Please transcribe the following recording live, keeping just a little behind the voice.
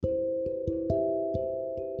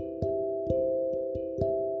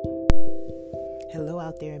Hello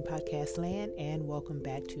out there in podcast land, and welcome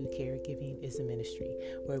back to Caregiving is a Ministry,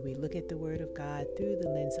 where we look at the Word of God through the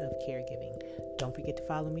lens of caregiving. Don't forget to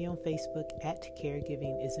follow me on Facebook at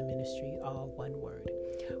Caregiving is a Ministry, all one word.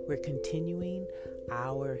 We're continuing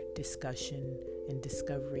our discussion and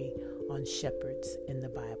discovery on shepherds in the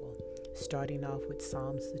Bible, starting off with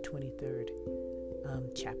Psalms, the 23rd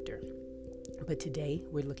chapter. But today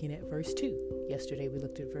we're looking at verse 2. Yesterday we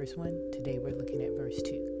looked at verse 1. Today we're looking at verse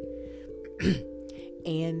 2.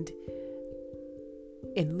 And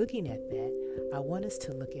in looking at that, I want us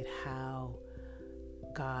to look at how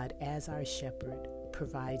God, as our shepherd,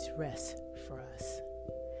 provides rest for us.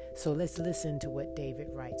 So let's listen to what David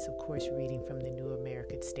writes, of course, reading from the New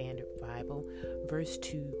American Standard Bible. Verse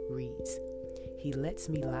 2 reads, "He lets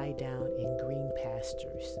me lie down in green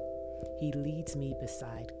pastures. He leads me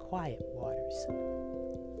beside quiet waters."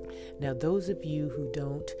 Now, those of you who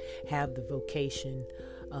don't have the vocation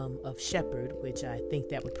of shepherd, which I think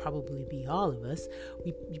that would probably be all of us,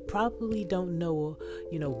 you probably don't know,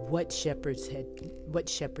 what shepherds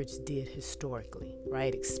did historically,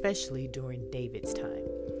 right? Especially during David's time.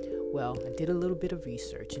 Well, I did a little bit of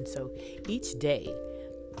research, and so each day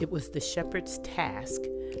it was the shepherd's task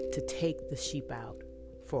to take the sheep out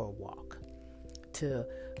for a walk, to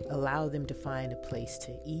allow them to find a place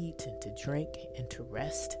to eat and to drink and to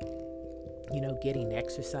rest, getting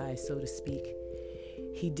exercise, so to speak.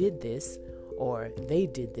 He did this, or they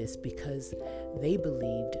did this, because they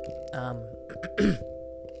believed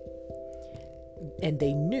and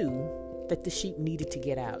they knew that the sheep needed to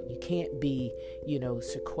get out. You can't be,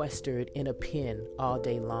 sequestered in a pen all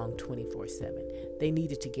day long, 24/7. They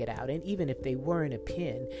needed to get out. And even if they were in a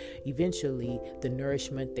pen, eventually the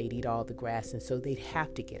nourishment, they'd eat all the grass, and so they'd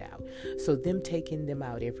have to get out. So them taking them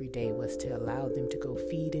out every day was to allow them to go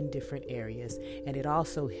feed in different areas, and it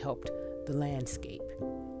also helped the landscape.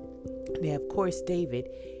 Now, of course, David,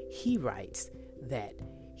 he writes that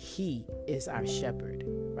he is our shepherd,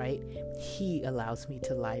 right? He allows me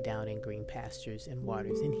to lie down in green pastures and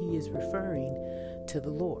waters, and he is referring to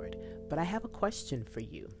the Lord. But I have a question for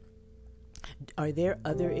you. Are there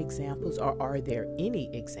other examples, or are there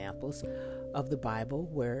any examples of the Bible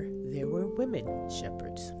where there were women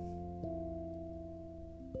shepherds?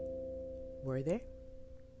 Were there?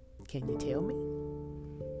 Can you tell me?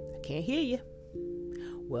 I can't hear you.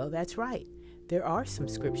 Well, that's right. There are some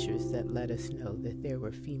scriptures that let us know that there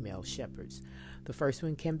were female shepherds. The first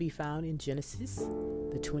one can be found in Genesis,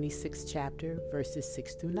 the 26th chapter, verses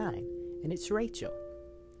 6 through 9, and it's Rachel.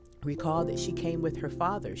 Recall that she came with her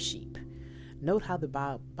father's sheep. Note how the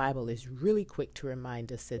Bible is really quick to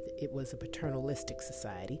remind us that it was a paternalistic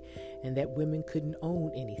society and that women couldn't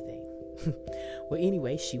own anything. Well,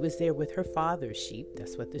 anyway, she was there with her father's sheep.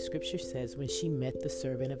 That's what the scripture says, when she met the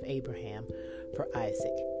servant of Abraham for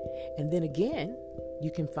Isaac. And then again,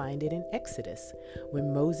 you can find it in Exodus,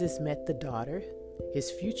 when Moses met the daughter,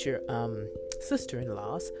 his future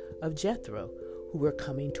sister-in-laws of Jethro, who were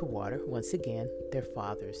coming to water, once again, their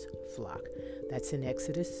father's flock. That's in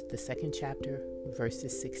Exodus, the 2nd chapter,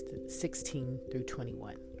 verses 16 through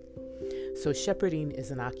 21. So shepherding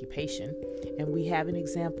is an occupation, and we have an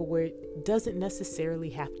example where it doesn't necessarily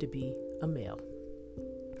have to be a male.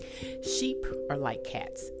 Sheep are like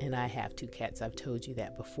cats, and I have 2 cats. I've told you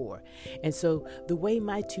that before. And so the way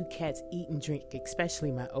my 2 cats eat and drink,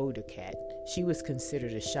 especially my older cat, she was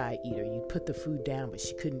considered a shy eater. You'd put the food down, but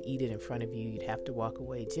she couldn't eat it in front of you. You'd have to walk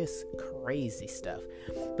away. Just crazy stuff.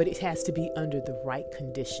 But it has to be under the right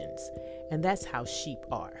conditions, and that's how sheep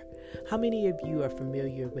are. How many of you are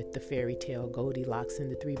familiar with the fairy tale Goldilocks and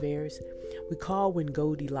the 3 Bears? Recall when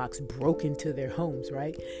Goldilocks broke into their homes,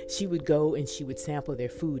 right? She would go and she would sample their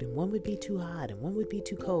food, and one would be too hot and one would be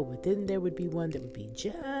too cold, but then there would be one that would be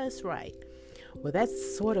just right. Well,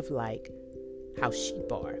 that's sort of like how sheep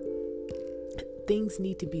are. Things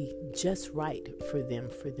need to be just right for them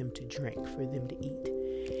to drink, for them to eat.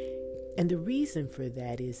 And the reason for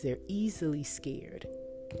that is they're easily scared.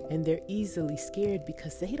 And they're easily scared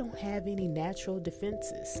because they don't have any natural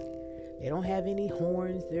defenses. They don't have any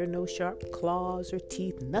horns. There are no sharp claws or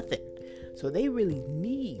teeth, nothing. So they really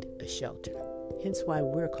need a shelter. Hence why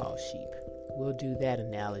we're called sheep. We'll do that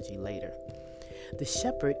analogy later. The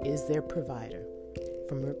shepherd is their provider.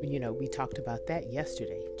 We talked about that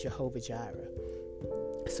yesterday, Jehovah Jireh.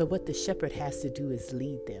 So what the shepherd has to do is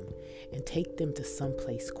lead them and take them to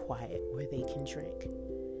someplace quiet where they can drink.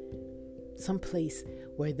 Someplace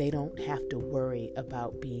where they don't have to worry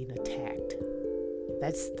about being attacked.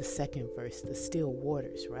 That's the second verse, the still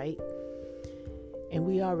waters, right? And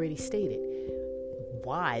we already stated,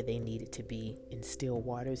 why they needed to be in still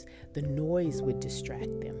waters, the noise would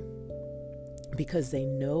distract them because they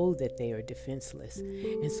know that they are defenseless.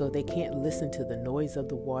 And so they can't listen to the noise of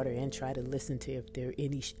the water and try to listen to if there are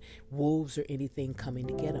any wolves or anything coming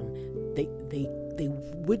to get them. They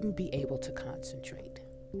wouldn't be able to concentrate.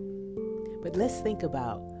 But let's think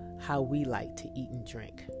about how we like to eat and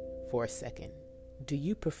drink for a second. Do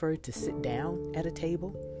you prefer to sit down at a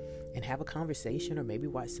table and have a conversation, or maybe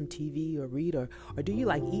watch some TV or read, or do you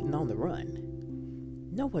like eating on the run?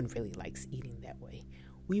 No one really likes eating that way.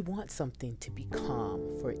 We want something to be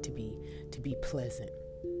calm, for it to be pleasant.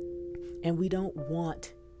 And we don't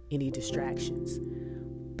want any distractions.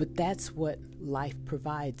 But that's what life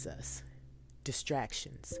provides us,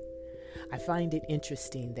 distractions. I find it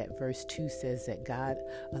interesting that verse 2 says that God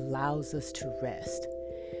allows us to rest,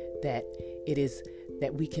 that it is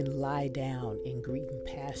that we can lie down in green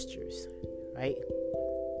pastures, right?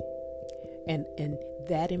 And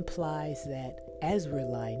that implies that as we're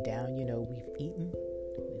lying down, we've eaten,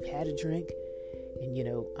 we've had a drink,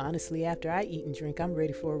 and honestly, after I eat and drink, I'm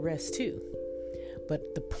ready for a rest too.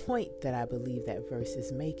 But the point that I believe that verse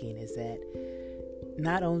is making is that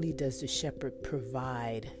not only does the shepherd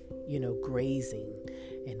provide, grazing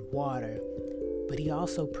and water, but he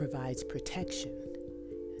also provides protection.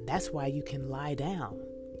 And that's why you can lie down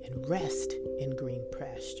and rest in green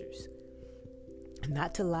pastures.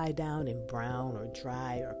 Not to lie down in brown or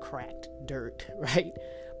dry or cracked dirt, right?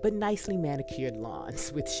 But nicely manicured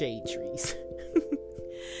lawns with shade trees.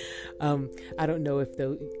 I don't know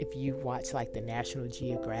if you watch like the National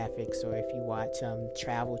Geographics, or if you watch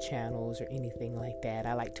travel channels or anything like that.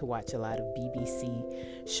 I like to watch a lot of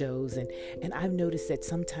BBC shows, and I've noticed that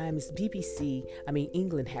sometimes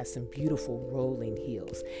England has some beautiful rolling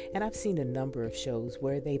hills, and I've seen a number of shows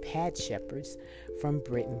where they've had shepherds from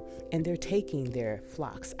Britain, and they're taking their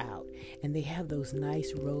flocks out, and they have those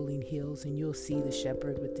nice rolling hills, and you'll see the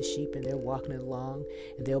shepherd with the sheep, and they're walking along,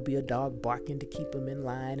 and there'll be a dog barking to keep them in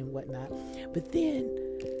line and whatnot. But then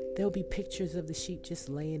there'll be pictures of the sheep just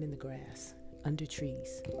laying in the grass under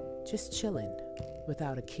trees, just chilling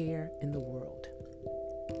without a care in the world.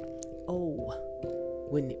 Oh,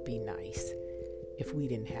 wouldn't it be nice if we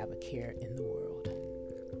didn't have a care in the world?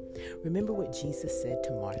 Remember what Jesus said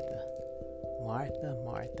to Martha. Martha,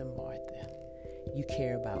 Martha, Martha, you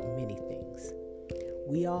care about many things.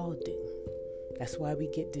 We all do. That's why we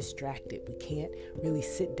get distracted. We can't really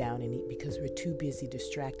sit down and eat because we're too busy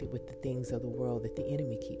distracted with the things of the world that the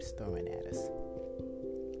enemy keeps throwing at us.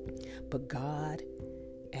 But God,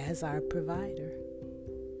 as our provider,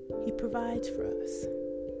 He provides for us.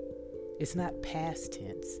 It's not past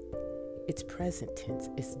tense. It's present tense.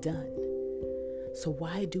 It's done. So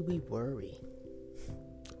why do we worry?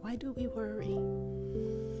 Why do we worry?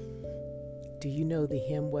 Do you know the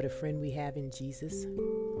hymn, What a Friend We Have in Jesus?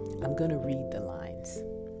 I'm going to read the lines.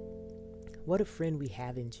 What a friend we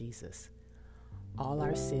have in Jesus, all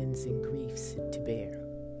our sins and griefs to bear.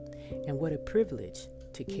 And what a privilege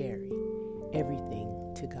to carry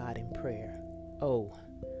everything to God in prayer. Oh,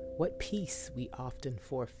 what peace we often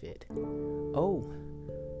forfeit. Oh,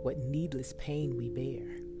 what needless pain we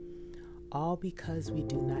bear. All because we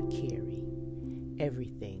do not carry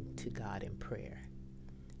everything to God in prayer.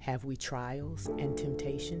 Have we trials and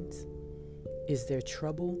temptations? Is there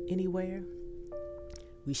trouble anywhere?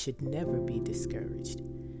 We should never be discouraged.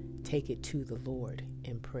 Take it to the Lord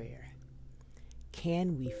in prayer.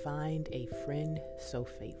 Can we find a friend so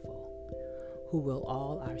faithful, who will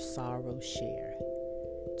all our sorrows share?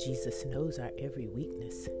 Jesus knows our every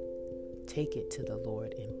weakness. Take it to the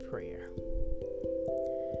Lord in prayer.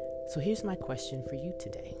 So here's my question for you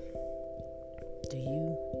today. Do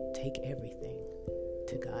you take everything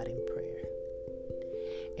to God in prayer?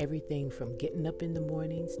 Everything from getting up in the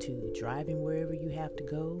mornings to driving wherever you have to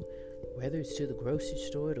go, whether it's to the grocery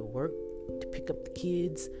store, to work, to pick up the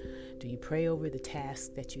kids. Do you pray over the tasks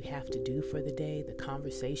that you have to do for the day, the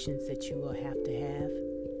conversations that you will have to have?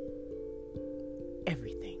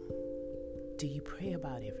 Everything. Do you pray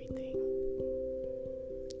about everything?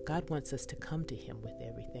 God wants us to come to Him with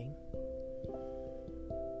everything.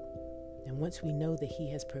 And once we know that He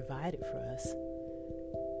has provided for us,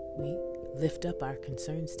 we lift up our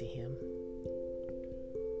concerns to Him.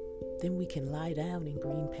 Then we can lie down in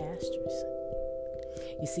green pastures.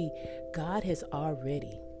 You see, God has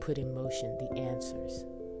already put in motion the answers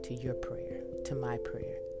to your prayer, to my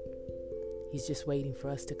prayer. He's just waiting for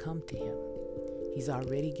us to come to Him. He's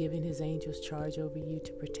already given His angels charge over you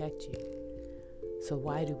to protect you. So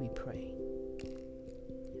why do we pray?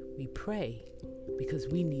 We pray because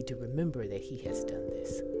we need to remember that He has done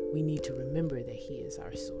this. We need to remember that He is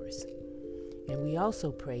our source. And we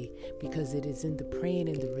also pray because it is in the praying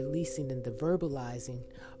and the releasing and the verbalizing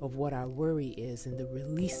of what our worry is and the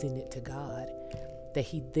releasing it to God that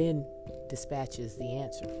He then dispatches the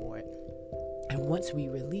answer for it. And once we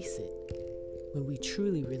release it, when we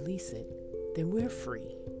truly release it, then we're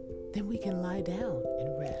free. Then we can lie down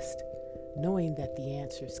and rest, knowing that the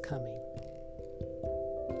answer is coming.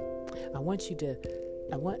 I want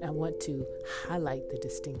to highlight the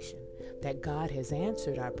distinction that God has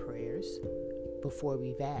answered our prayers before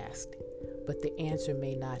we've asked, but the answer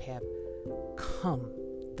may not have come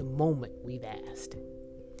the moment we've asked.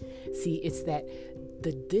 See, it's that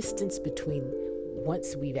the distance between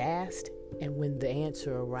once we've asked and when the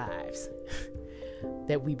answer arrives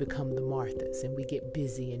that we become the Marthas and we get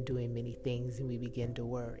busy in doing many things and we begin to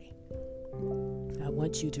worry. I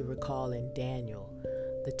want you to recall in Daniel,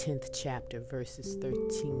 the 10th chapter, verses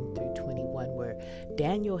 13 through 21, where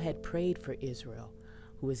Daniel had prayed for Israel,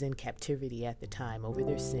 who was in captivity at the time, over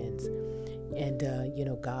their sins. And,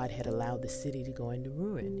 God had allowed the city to go into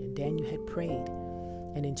ruin. And Daniel had prayed.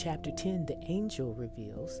 And in chapter 10, the angel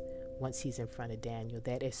reveals, once he's in front of Daniel,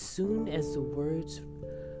 that as soon as the words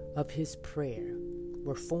of his prayer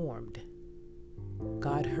were formed,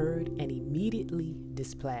 God heard and immediately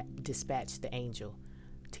dispatched the angel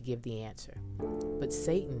to give the answer. But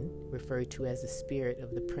Satan, referred to as the spirit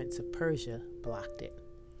of the prince of Persia, blocked it.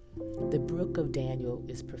 The book of Daniel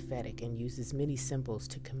is prophetic and uses many symbols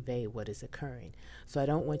to convey what is occurring. So I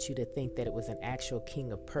don't want you to think that it was an actual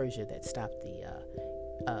king of Persia that stopped the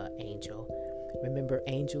angel. Remember,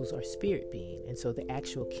 angels are spirit being, and so the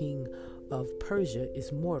actual king of Persia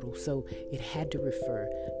is mortal, so it had to refer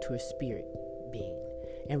to a spirit being.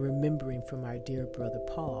 And remembering from our dear brother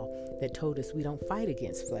Paul that told us we don't fight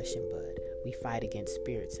against flesh and blood, we fight against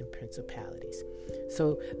spirits and principalities.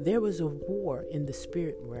 So there was a war in the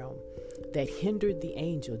spirit realm that hindered the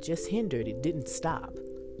angel, just hindered, it didn't stop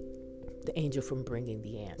the angel from bringing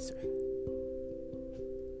the answer.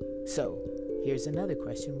 So here's another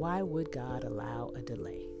question. Why would God allow a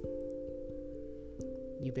delay?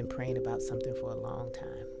 You've been praying about something for a long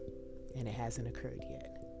time and it hasn't occurred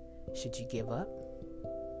yet. Should you give up?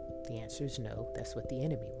 The answer is no. That's what the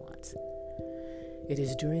enemy wants. It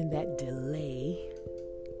is during that delay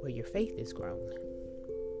where your faith is grown.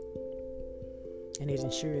 And it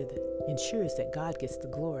ensures that God gets the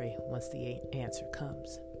glory once the answer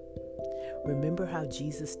comes. Remember how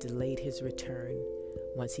Jesus delayed his return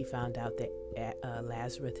once he found out that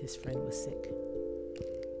Lazarus, his friend, was sick?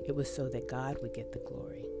 It was so that God would get the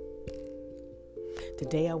glory.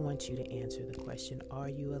 Today I want you to answer the question, are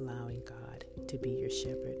you allowing God to be your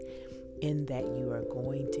shepherd in that you are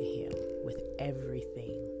going to him with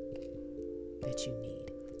everything that you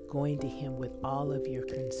need, going to him with all of your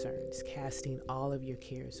concerns, casting all of your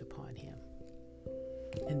cares upon him?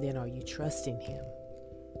 And then are you trusting him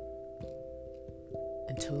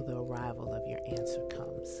until the arrival of your answer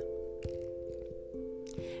comes?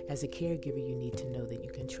 As a caregiver, you need to know that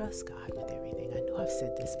you can trust God with everything. I know I've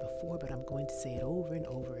said this before, but I'm going to say it over and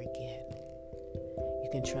over again. You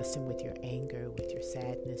can trust him with your anger, with your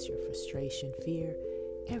sadness, your frustration, fear,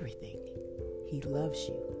 everything. He loves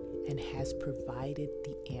you and has provided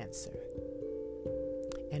the answer.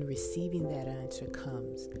 And receiving that answer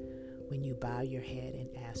comes when you bow your head and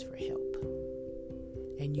ask for help.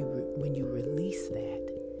 And when you release that,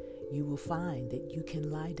 you will find that you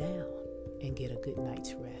can lie down and get a good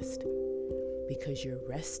night's rest, because you're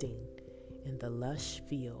resting in the lush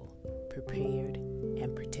field prepared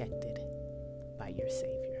and protected by your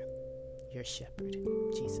Savior, your shepherd,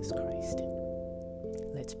 Jesus Christ.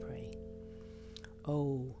 Let's pray.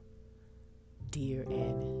 Oh, dear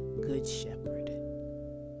and good shepherd,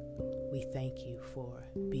 we thank you for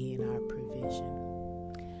being our provision.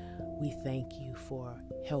 We thank you for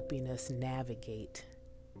helping us navigate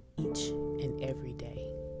each and every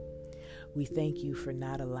day. We thank you for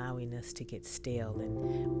not allowing us to get stale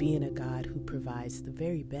and being a God who provides the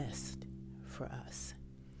very best for us.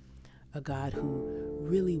 A God who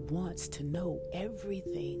really wants to know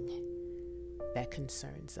everything that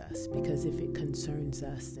concerns us, because if it concerns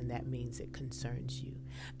us, then that means it concerns you.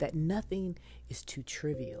 That nothing is too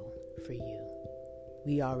trivial for you.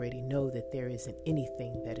 We already know that there isn't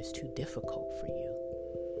anything that is too difficult for you.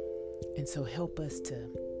 And so help us to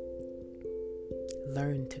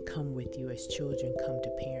learn to come with you as children come to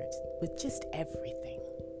parents with just everything,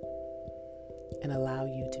 and allow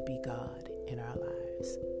you to be God in our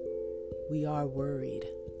lives. We are worried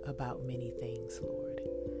about many things, Lord,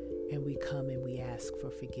 and we come and we ask for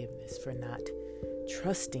forgiveness for not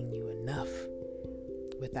trusting you enough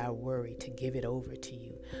with our worry to give it over to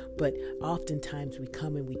you. But oftentimes we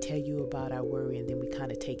come and we tell you about our worry, and then we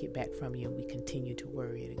kind of take it back from you and we continue to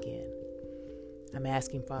worry it again. I'm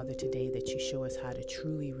asking, Father, today that you show us how to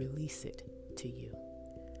truly release it to you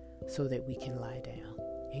so that we can lie down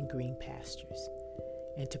in green pastures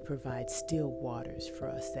and to provide still waters for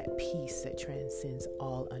us, that peace that transcends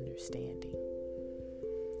all understanding.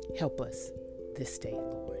 Help us this day,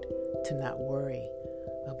 Lord, to not worry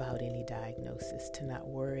about any diagnosis, to not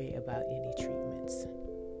worry about any treatments,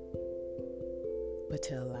 but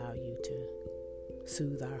to allow you to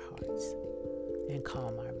soothe our hearts and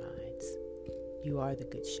calm our minds. You are the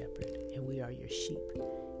Good Shepherd, and we are your sheep,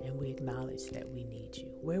 and we acknowledge that we need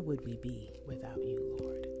you. Where would we be without you,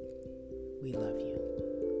 Lord? We love you.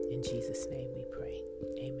 In Jesus' name we pray.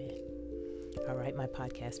 Amen. All right, my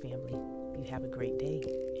podcast family, you have a great day,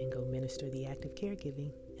 and go minister the act of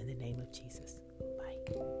caregiving in the name of Jesus. Bye.